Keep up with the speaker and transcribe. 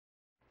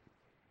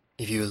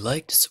If you would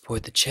like to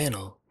support the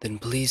channel, then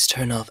please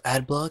turn off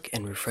adblock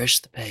and refresh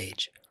the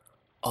page.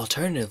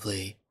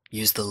 Alternatively,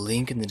 use the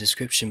link in the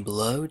description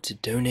below to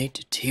donate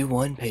to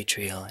T1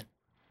 Patreon.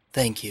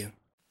 Thank you.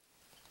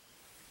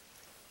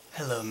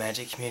 Hello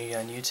Magic community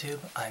on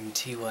YouTube, I'm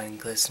T1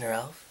 Glistener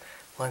Elf.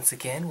 Once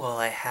again, while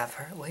I have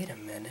her, wait a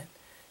minute,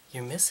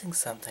 you're missing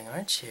something,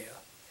 aren't you?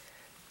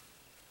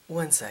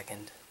 1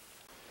 second.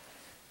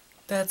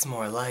 That's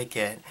more like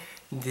it.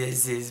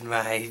 This is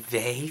my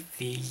baby,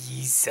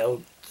 he's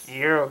so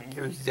cute,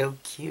 you're so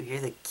cute, you're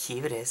the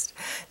cutest.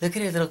 Look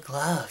at her little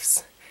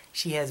gloves.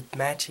 She has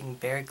matching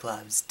bear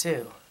gloves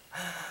too.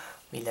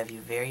 We love you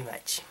very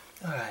much.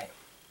 Alright,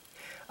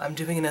 I'm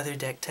doing another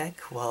deck tech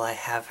while I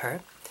have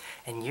her,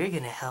 and you're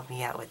gonna help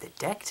me out with the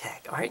deck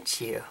tech, aren't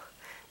you?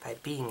 By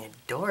being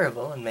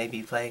adorable and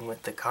maybe playing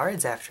with the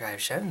cards after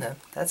I've shown them.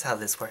 That's how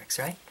this works,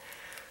 right?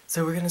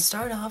 So we're gonna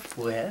start off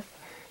with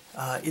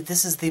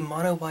this is the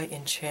mono white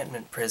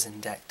enchantment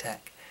prison deck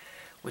tech,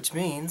 which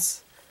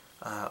means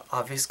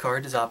obvious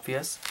card is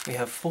obvious. We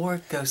have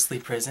 4 ghostly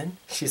prison.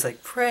 She's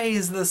like,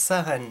 praise the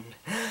sun.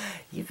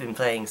 You've been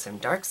playing some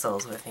Dark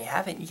Souls with me,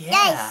 haven't you?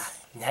 Yeah,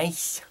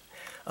 nice.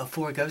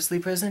 4 ghostly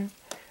prison,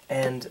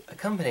 and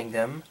accompanying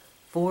them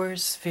 4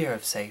 sphere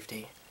of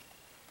safety.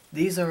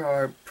 These are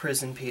our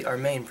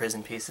main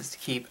prison pieces to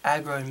keep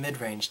aggro and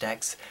mid-range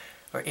decks,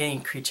 or any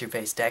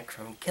creature-based deck,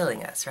 from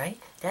killing us, right?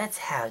 That's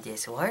how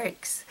this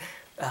works.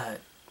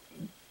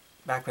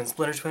 Back when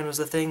Splinter Twin was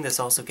a thing, this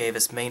also gave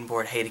us main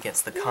board hate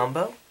against the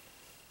combo.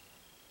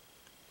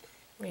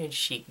 Where'd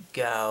she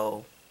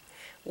go?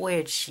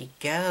 Where'd she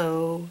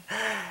go?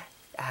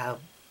 Oh,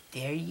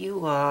 there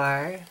you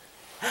are.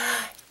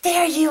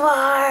 There you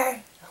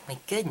are! Oh my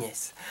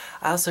goodness.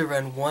 I also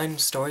run 1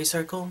 story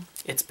circle.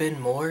 It's been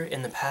more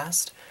in the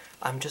past.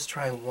 I'm just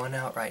trying 1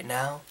 out right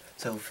now,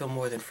 so feel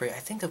more than free. I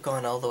think I've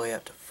gone all the way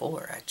up to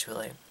 4,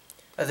 actually.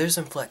 There's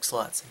some flex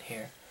slots in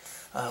here.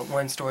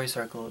 1 story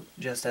circle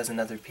just as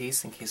another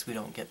piece in case we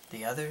don't get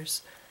the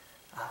others,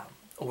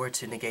 or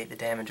to negate the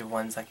damage of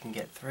ones I can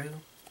get through.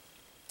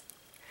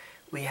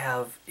 We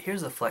have,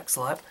 here's a flex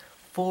slot,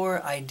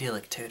 4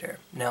 Idyllic Tutor.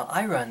 Now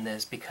I run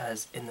this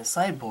because in the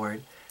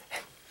sideboard,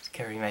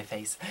 covering my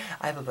face,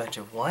 I have a bunch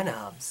of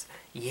 1-ofs.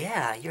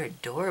 Yeah, you're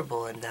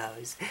adorable in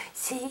those.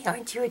 See,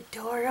 aren't you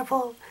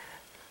adorable?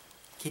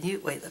 Can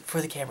you, wait,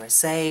 for the camera,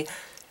 say,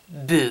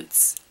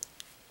 boots.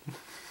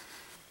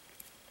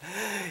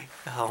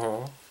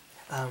 Oh.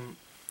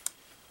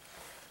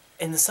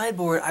 In the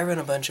sideboard, I run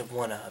a bunch of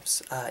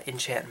 1-ofs,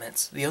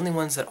 enchantments. The only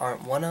ones that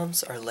aren't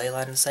 1-ofs are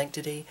Leyline of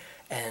Sanctity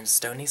and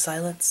Stony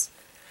Silence.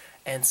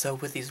 And so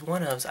with these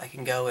 1-ofs, I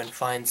can go and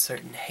find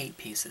certain hate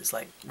pieces,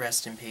 like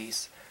Rest in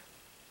Peace,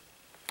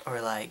 or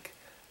like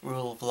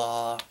Rule of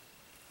Law,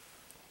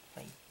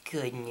 my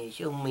goodness,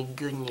 oh my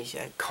goodness,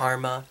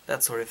 Karma,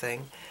 that sort of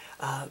thing.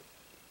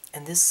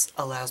 And this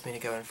allows me to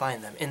go and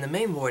find them. In the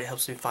main board, it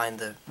helps me find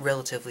the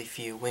relatively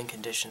few win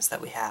conditions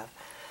that we have.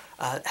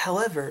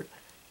 However,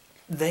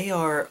 they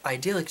are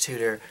Idyllic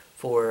Tutor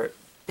for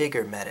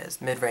bigger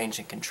metas, mid-range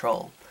and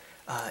control.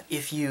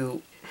 If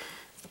you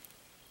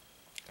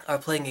are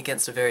playing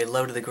against a very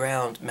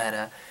low-to-the-ground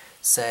meta,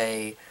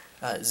 say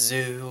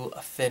Zoo,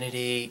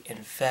 Affinity,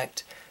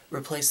 Infect,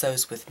 replace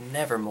those with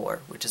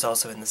Nevermore, which is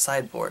also in the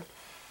sideboard.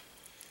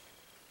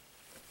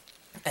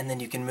 And then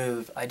you can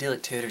move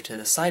Idyllic Tutor to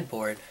the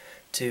sideboard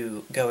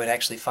to go and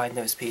actually find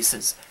those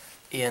pieces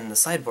in the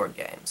sideboard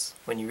games,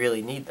 when you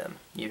really need them,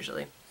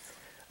 usually.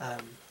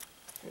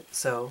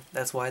 So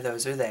that's why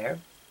those are there.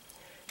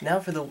 Now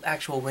for the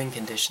actual win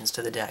conditions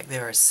to the deck.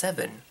 There are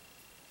 7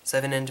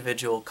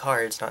 individual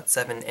cards, not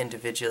 7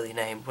 individually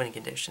named win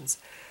conditions.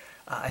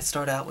 I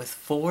start out with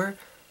 4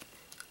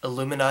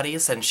 Illuminati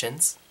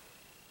Ascensions.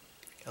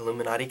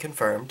 Illuminati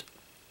confirmed.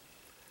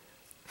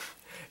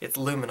 It's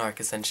Luminarch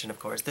Ascension, of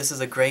course. This is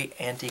a great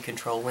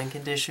anti-control win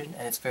condition,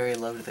 and it's very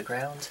low to the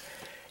ground.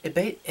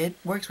 It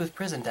works with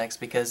prison decks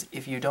because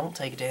if you don't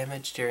take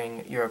damage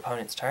during your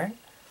opponent's turn,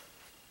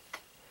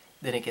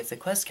 then it gets a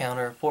quest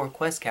counter, 4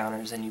 quest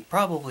counters, and you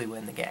probably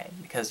win the game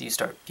because you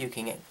start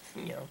puking,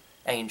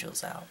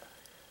 angels out.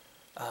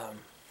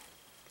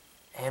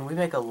 And we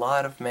make a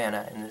lot of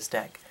mana in this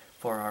deck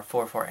for our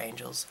 4/4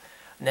 angels.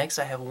 Next,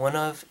 I have 1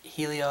 of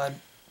Heliod,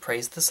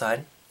 Praise the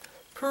Sun.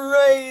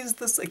 Praise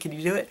the sun! Can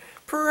you do it?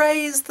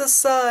 Praise the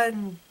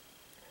sun!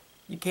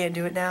 You can't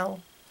do it now?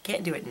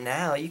 Can't do it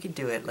now. You can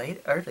do it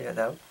earlier,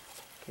 though.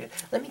 Okay.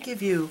 Let me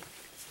give you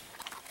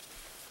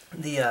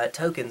the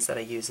tokens that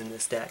I use in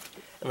this deck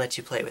and let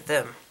you play with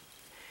them.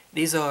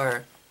 These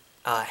are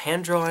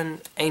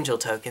hand-drawn angel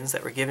tokens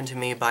that were given to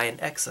me by an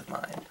ex of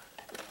mine.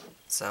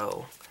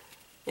 So,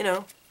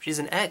 she's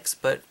an ex,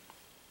 but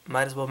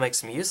might as well make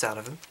some use out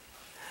of him.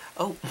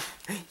 Oh,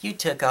 you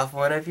took off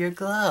 1 of your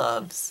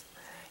gloves.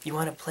 You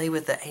want to play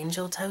with the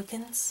angel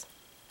tokens?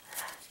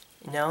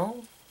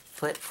 No?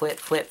 Flip, flip,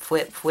 flip,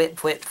 flip, flip,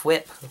 flip,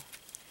 flip.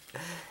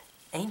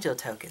 Angel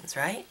tokens,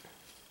 right?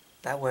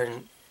 That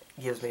one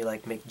gives me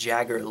like Mick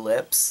Jagger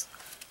lips.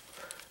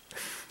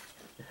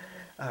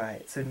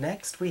 Alright, so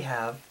next we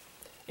have,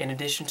 in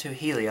addition to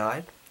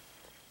Heliod,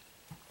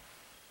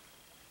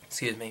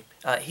 Excuse me.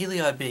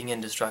 Heliod being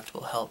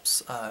indestructible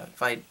helps.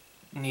 If I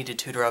need to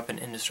tutor up an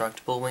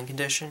indestructible win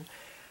condition,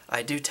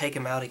 I do take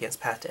him out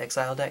against Path to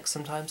Exile decks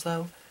sometimes,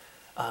 though.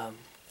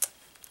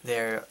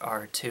 There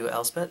are 2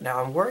 Elspeth.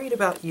 Now, I'm worried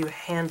about you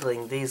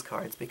handling these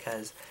cards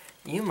because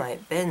you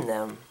might bend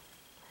them.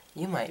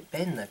 You might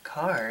bend the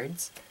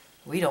cards.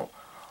 We don't...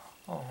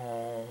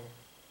 Oh...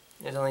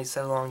 There's only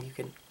so long you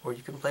can... Or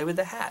you can play with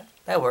the hat.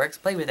 That works.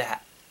 Play with the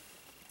hat.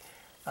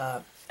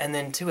 And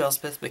then 2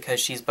 Elspeth because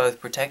she's both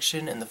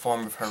protection in the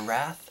form of her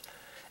wrath,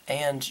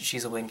 and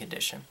she's a win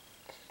condition.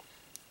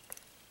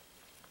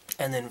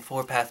 And then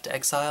 4 Path to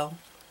Exile.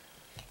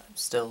 I'm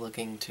still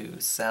looking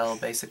to sell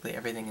basically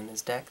everything in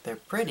this deck. They're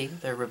pretty.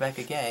 They're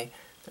Rebecca Gay.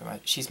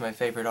 She's my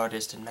favorite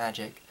artist in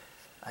Magic.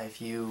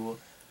 If you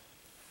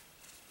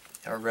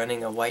are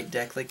running a white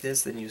deck like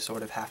this, then you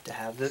sort of have to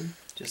have them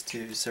just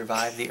to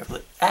survive the...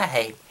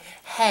 Hey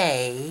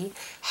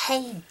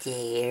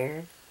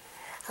there.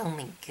 Oh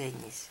my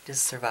goodness.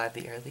 Just survive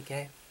the early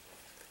game.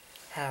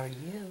 How are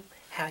you?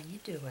 How you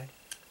doing?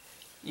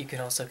 You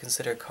can also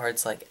consider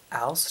cards like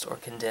Oust or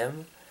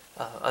Condemn,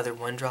 other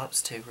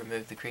 1-drops to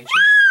remove the creature.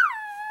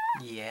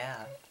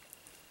 Yeah.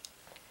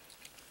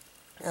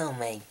 Oh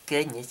my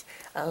goodness.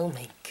 Oh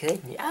my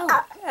goodness.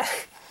 Oh.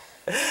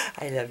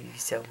 I love you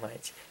so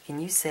much.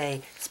 Can you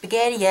say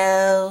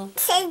Spaghetti-O?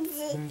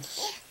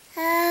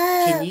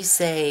 Can you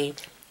say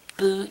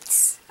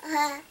boots?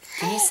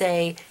 Can you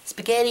say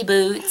spaghetti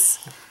boots?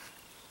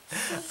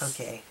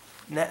 Okay.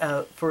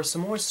 Now, for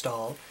some more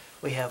stall,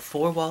 we have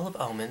 4 Wall of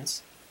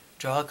Omens.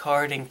 Draw a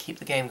card and keep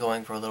the game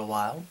going for a little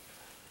while.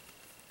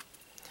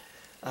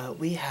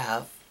 We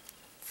have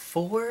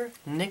 4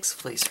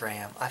 Nyx-Fleece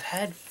Ram. I've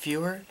had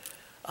fewer,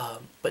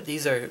 but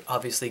these are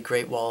obviously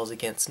great walls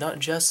against not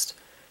just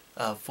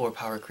 4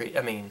 power creatures.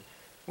 I mean,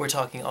 we're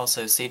talking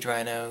also Siege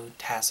Rhino,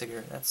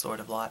 Tassiger, that sort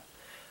of lot.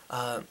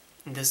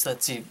 This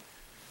lets you,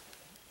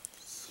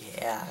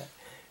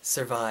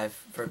 survive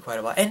for quite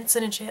a while. And it's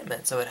an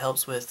enchantment, so it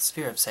helps with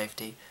Sphere of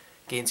Safety.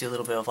 Gains you a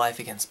little bit of life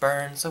against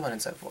burn, so on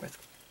and so forth.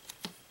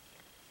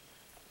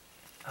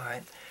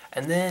 Alright,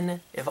 and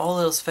then, if all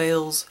else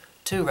fails,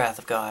 2 Wrath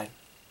of God.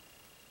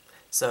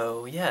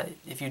 So, yeah,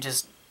 if you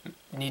just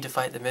need to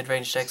fight the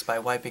mid-range decks by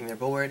wiping their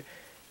board,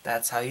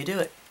 that's how you do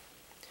it.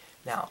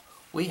 Now,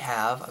 we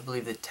have, I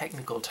believe the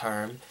technical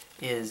term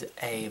is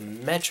a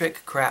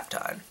metric crap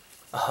ton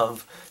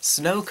of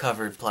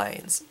snow-covered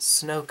plains.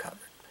 Snow-covered.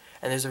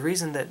 And there's a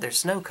reason that they're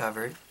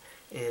snow-covered.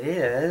 It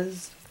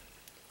is...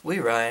 We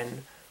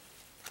run...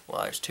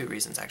 Well, there's 2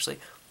 reasons, actually.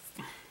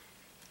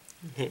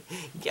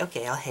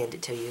 Okay, I'll hand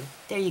it to you.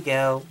 There you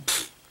go.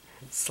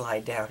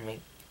 Slide down me.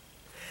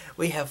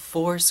 We have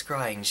 4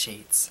 Scrying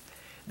Sheets.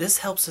 This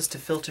helps us to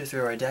filter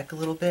through our deck a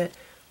little bit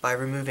by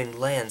removing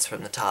lands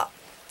from the top.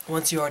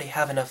 Once you already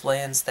have enough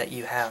lands that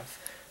you have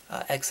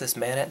excess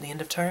mana at the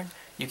end of turn,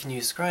 you can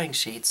use Scrying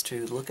Sheets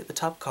to look at the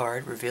top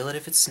card, reveal it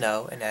if it's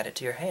snow, and add it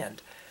to your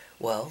hand.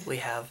 Well, we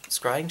have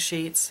Scrying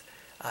Sheets,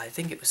 I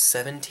think it was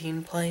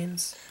 17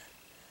 planes.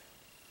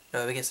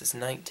 No, I guess it's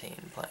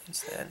 19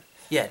 planes then.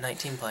 Yeah,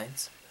 19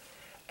 planes.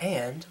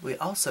 And we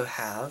also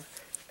have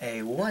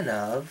a 1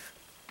 of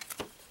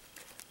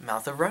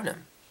Mouth of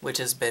Ronom, which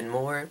has been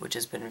more, which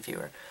has been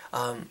fewer.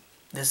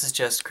 This is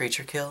just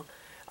creature kill.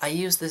 I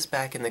used this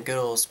back in the good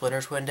old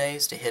Splinter Twin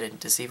days to hit a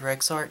Deceiver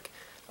Exarch,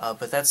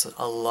 but that's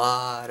a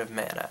lot of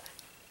mana.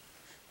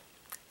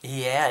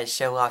 Yeah,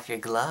 show off your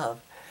glove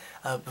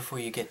before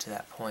you get to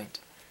that point.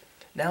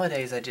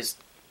 Nowadays, I just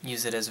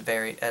use it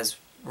as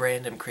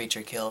random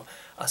creature kill,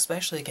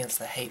 especially against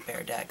the Hate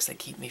Bear decks that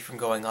keep me from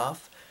going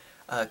off.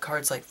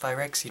 Cards like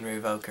Phyrexian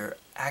Revoker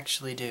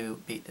actually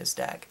do beat this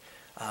deck,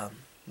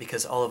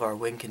 because all of our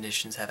win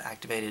conditions have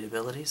activated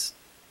abilities.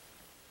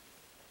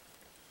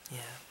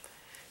 Yeah.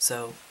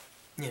 So,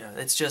 you know,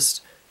 it's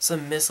just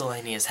some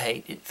miscellaneous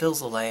hate. It fills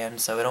the land,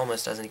 so it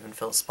almost doesn't even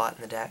fill a spot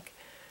in the deck.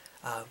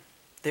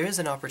 There is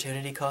an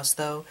opportunity cost,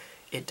 though.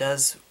 It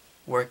does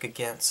work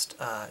against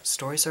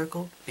Story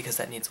Circle, because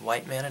that needs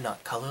white mana,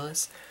 not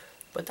colorless.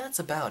 But that's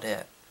about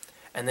it.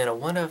 And then a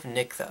 1 of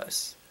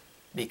Nythos,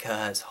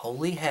 because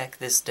holy heck,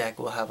 this deck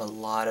will have a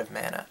lot of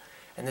mana.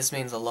 And this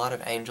means a lot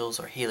of Angels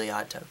or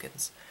Heliod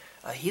tokens.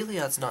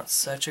 Heliod's not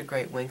such a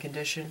great win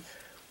condition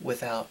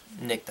without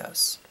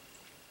Nythos.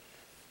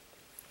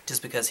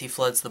 Just because he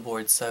floods the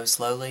board so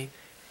slowly,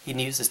 he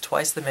uses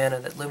twice the mana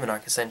that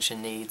Luminarch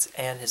Ascension needs,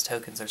 and his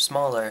tokens are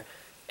smaller,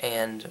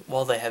 and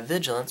while they have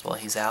Vigilance while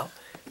he's out,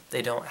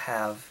 they don't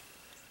have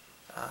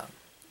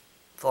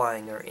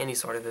flying or any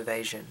sort of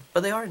evasion.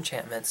 But they are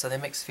enchantments, so they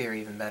make Sphere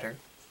even better,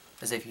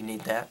 as if you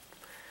need that.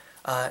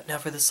 Now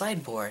for the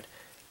sideboard,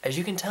 as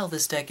you can tell,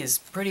 this deck is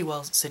pretty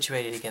well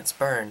situated against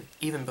burn,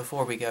 even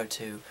before we go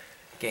to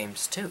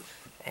games 2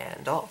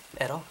 and all.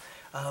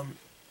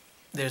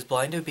 There's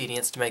Blind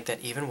Obedience to make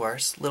that even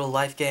worse. Little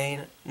life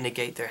gain,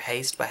 negate their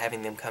haste by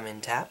having them come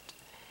in tapped.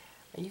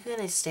 Are you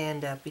gonna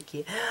stand up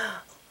again?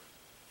 Oh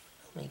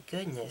my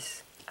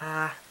goodness.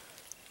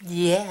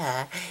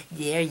 Yeah,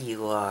 there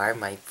you are,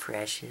 my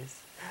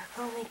precious.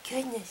 Oh my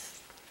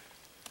goodness.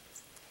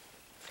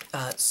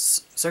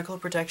 Circle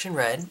of Protection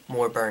red,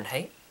 more burn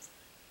hate.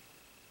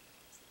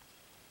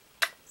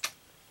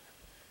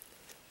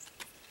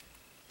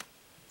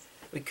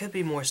 We could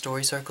be more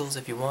story circles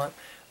if you want.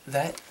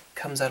 That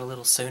comes out a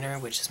little sooner,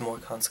 which is more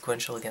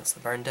consequential against the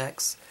burn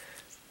decks.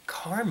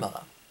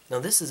 Karma. Now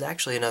this is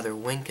actually another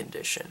win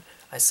condition.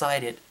 I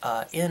side it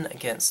in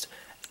against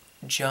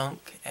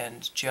Junk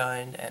and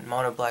Jund and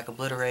Mono Black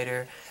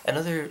Obliterator and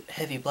other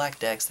heavy black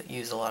decks that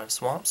use a lot of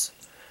swamps,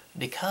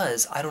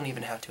 because I don't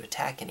even have to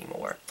attack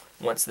anymore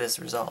once this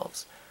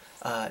resolves.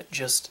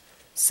 Just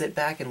sit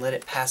back and let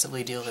it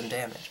passively deal them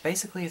damage.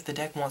 Basically, if the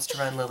deck wants to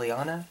run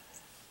Liliana...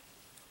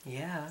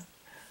 Yeah.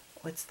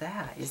 What's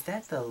that? Is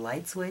that the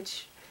light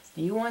switch?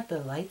 Do you want the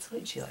light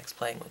switch? She likes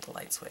playing with the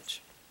light switch.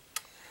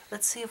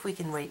 Let's see if we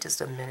can wait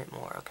just a minute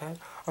more, okay?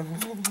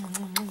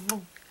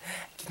 Can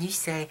you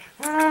say...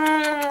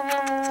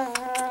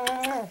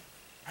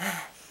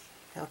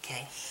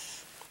 Okay.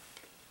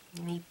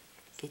 Let me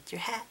get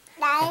your hat.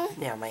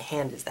 Now my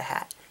hand is the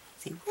hat.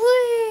 See?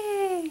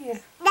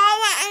 Whee!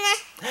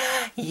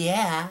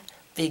 Yeah.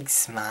 Big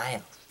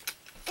smiles.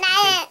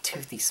 Big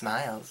toothy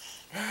smiles.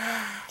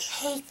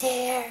 Hey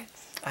there.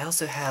 I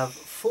also have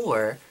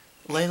 4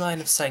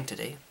 Leyline of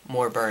Sanctity,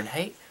 more burn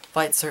hate,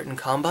 fight certain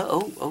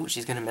combo. Oh,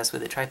 she's gonna mess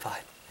with the tripod.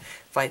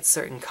 Fight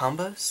certain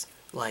combos,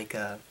 like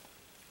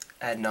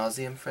Ad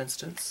Nauseam, for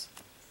instance,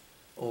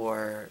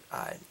 or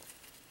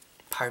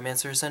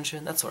Pyromancer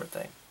Ascension, that sort of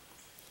thing.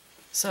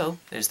 So,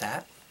 there's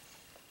that.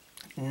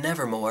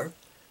 Nevermore,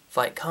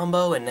 fight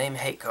combo and name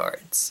hate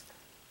cards.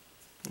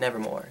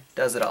 Nevermore,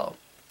 does it all.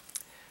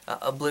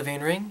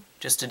 Oblivion Ring,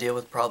 just to deal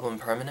with problem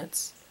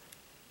permanents.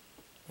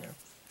 Yeah.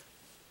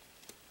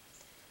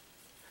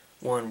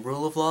 1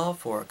 Rule of Law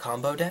for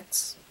combo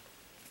decks.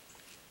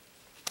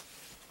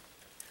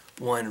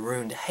 1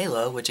 Ruined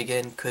Halo, which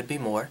again could be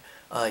more.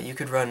 You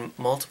could run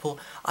multiple...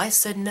 I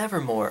said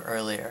Nevermore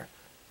earlier.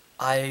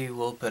 I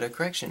will put a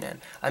correction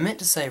in. I meant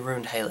to say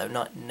Ruined Halo,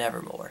 not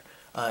Nevermore.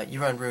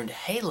 You run Ruined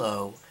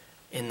Halo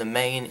in the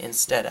main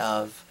instead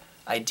of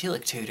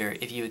Idyllic Tutor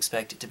if you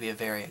expect it to be a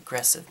very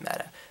aggressive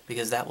meta,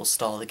 because that will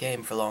stall the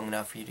game for long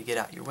enough for you to get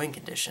out your win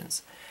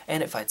conditions.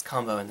 And it fights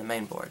combo in the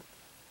main board.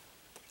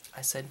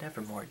 I said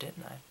Nevermore,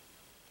 didn't I?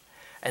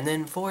 And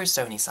then 4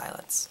 Stony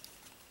Silence.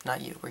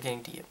 Not you, we're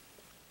getting to you.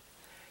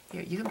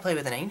 Here, you can play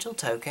with an Angel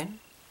token.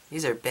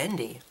 These are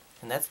bendy,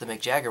 and that's the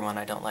Mick Jagger one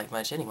I don't like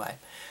much anyway.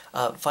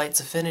 Fights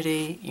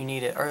Affinity, you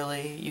need it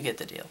early, you get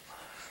the deal.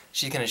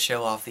 She's gonna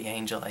show off the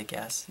Angel, I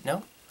guess.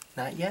 No?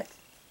 Not yet?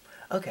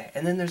 Okay,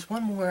 and then there's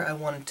one more I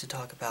wanted to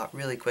talk about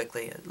really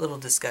quickly, a little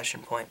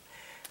discussion point.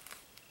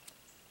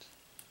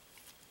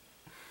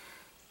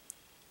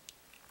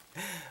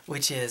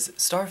 Which is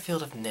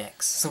Starfield of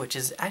Nyx, which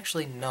is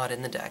actually not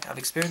in the deck. I've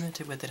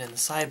experimented with it in the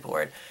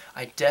sideboard.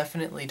 I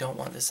definitely don't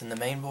want this in the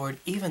main board,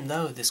 even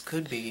though this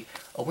could be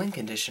a win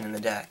condition in the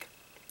deck.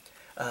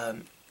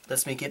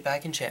 Lets me get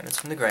back enchantments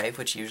from the grave,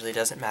 which usually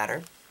doesn't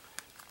matter.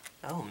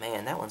 Oh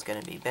man, that one's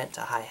going to be bent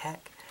to high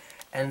heck.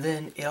 And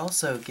then it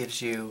also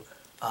gives you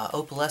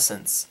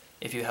Opalescence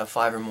if you have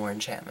 5 or more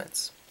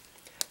enchantments.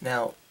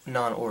 Now,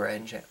 non-aura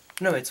enchant.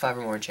 No, it's 5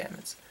 or more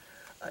enchantments.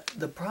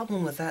 The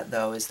problem with that,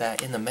 though, is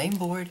that in the main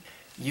board,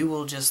 you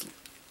will just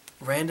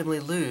randomly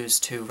lose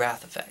to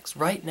Wrath effects.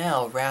 Right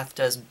now, Wrath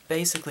does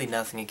basically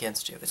nothing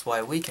against you. It's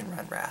why we can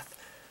run Wrath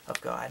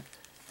of God.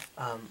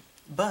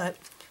 But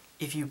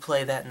if you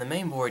play that in the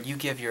main board, you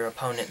give your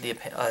opponent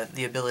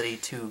the ability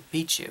to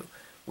beat you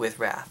with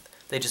Wrath.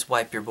 They just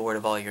wipe your board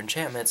of all your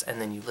enchantments,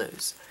 and then you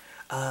lose.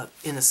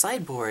 In the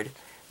sideboard,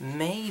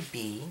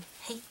 maybe...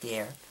 Hey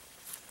there.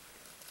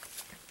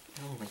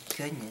 Oh my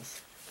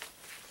goodness.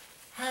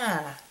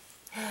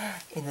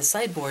 In the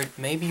sideboard,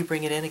 maybe you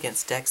bring it in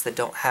against decks that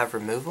don't have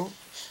removal,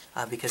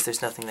 because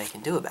there's nothing they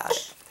can do about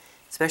it.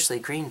 Especially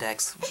green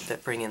decks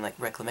that bring in, like,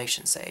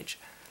 Reclamation Sage.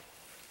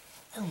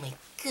 Oh my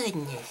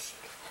goodness.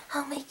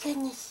 Oh my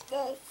goodness.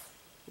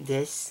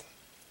 This?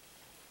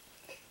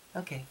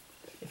 Okay.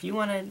 If you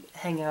want to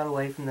hang out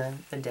away from the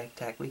deck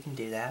tech, we can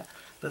do that.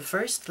 But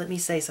first, let me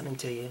say something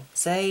to you.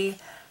 Say...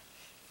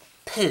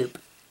 poop.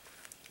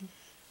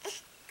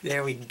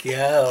 There we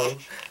go.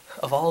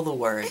 Of all the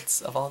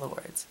words.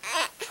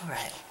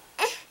 Alright.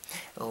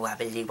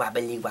 Wobbly,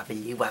 wobbly,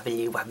 wobbly,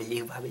 wobbly,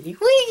 wobbly, wobbly,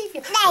 wee!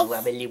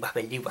 Wobbly,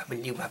 wobbly,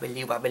 wobbly,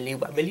 wobbly, wobbly,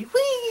 wobbly,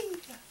 wee!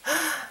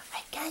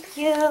 I got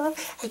you!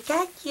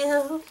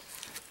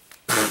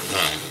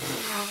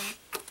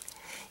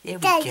 There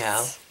we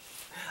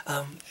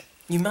go.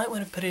 You might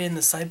want to put it in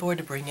the sideboard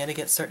to bring in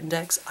against certain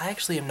decks. I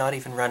actually am not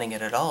even running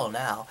it at all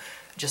now,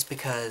 just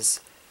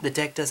because the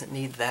deck doesn't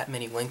need that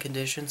many win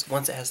conditions.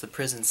 Once it has the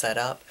prison set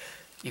up,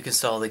 you can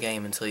stall the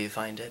game until you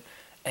find it.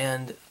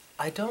 And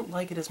I don't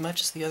like it as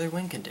much as the other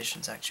win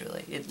conditions,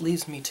 actually. It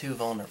leaves me too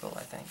vulnerable,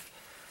 I think.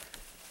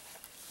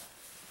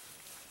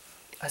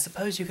 I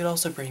suppose you could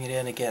also bring it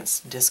in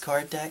against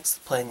discard decks,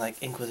 playing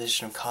like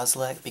Inquisition of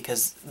Kozilek,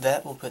 because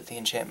that will put the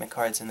enchantment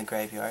cards in the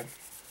graveyard.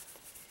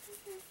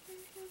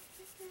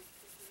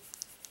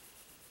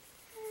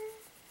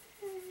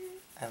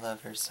 I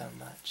love her so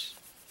much.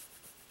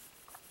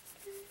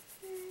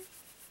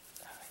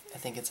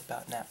 think it's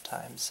about nap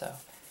time, so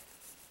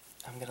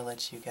I'm gonna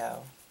let you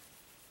go.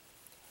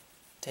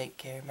 Take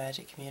care,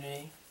 Magic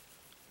community.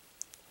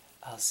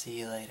 I'll see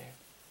you later.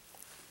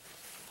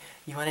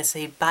 You wanna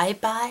say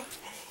bye-bye?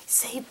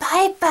 Say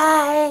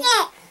bye-bye!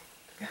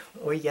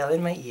 Or yell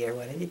in my ear,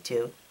 one of the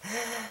two.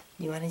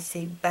 You wanna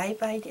say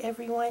bye-bye to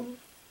everyone?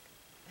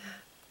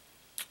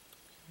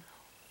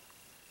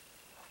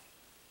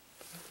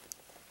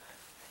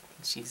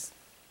 I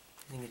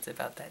think it's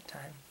about that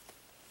time.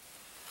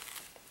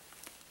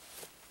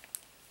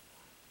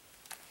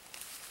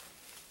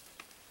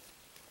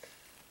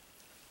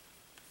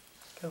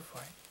 Go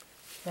for it.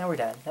 Now we're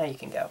done. Now you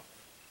can go.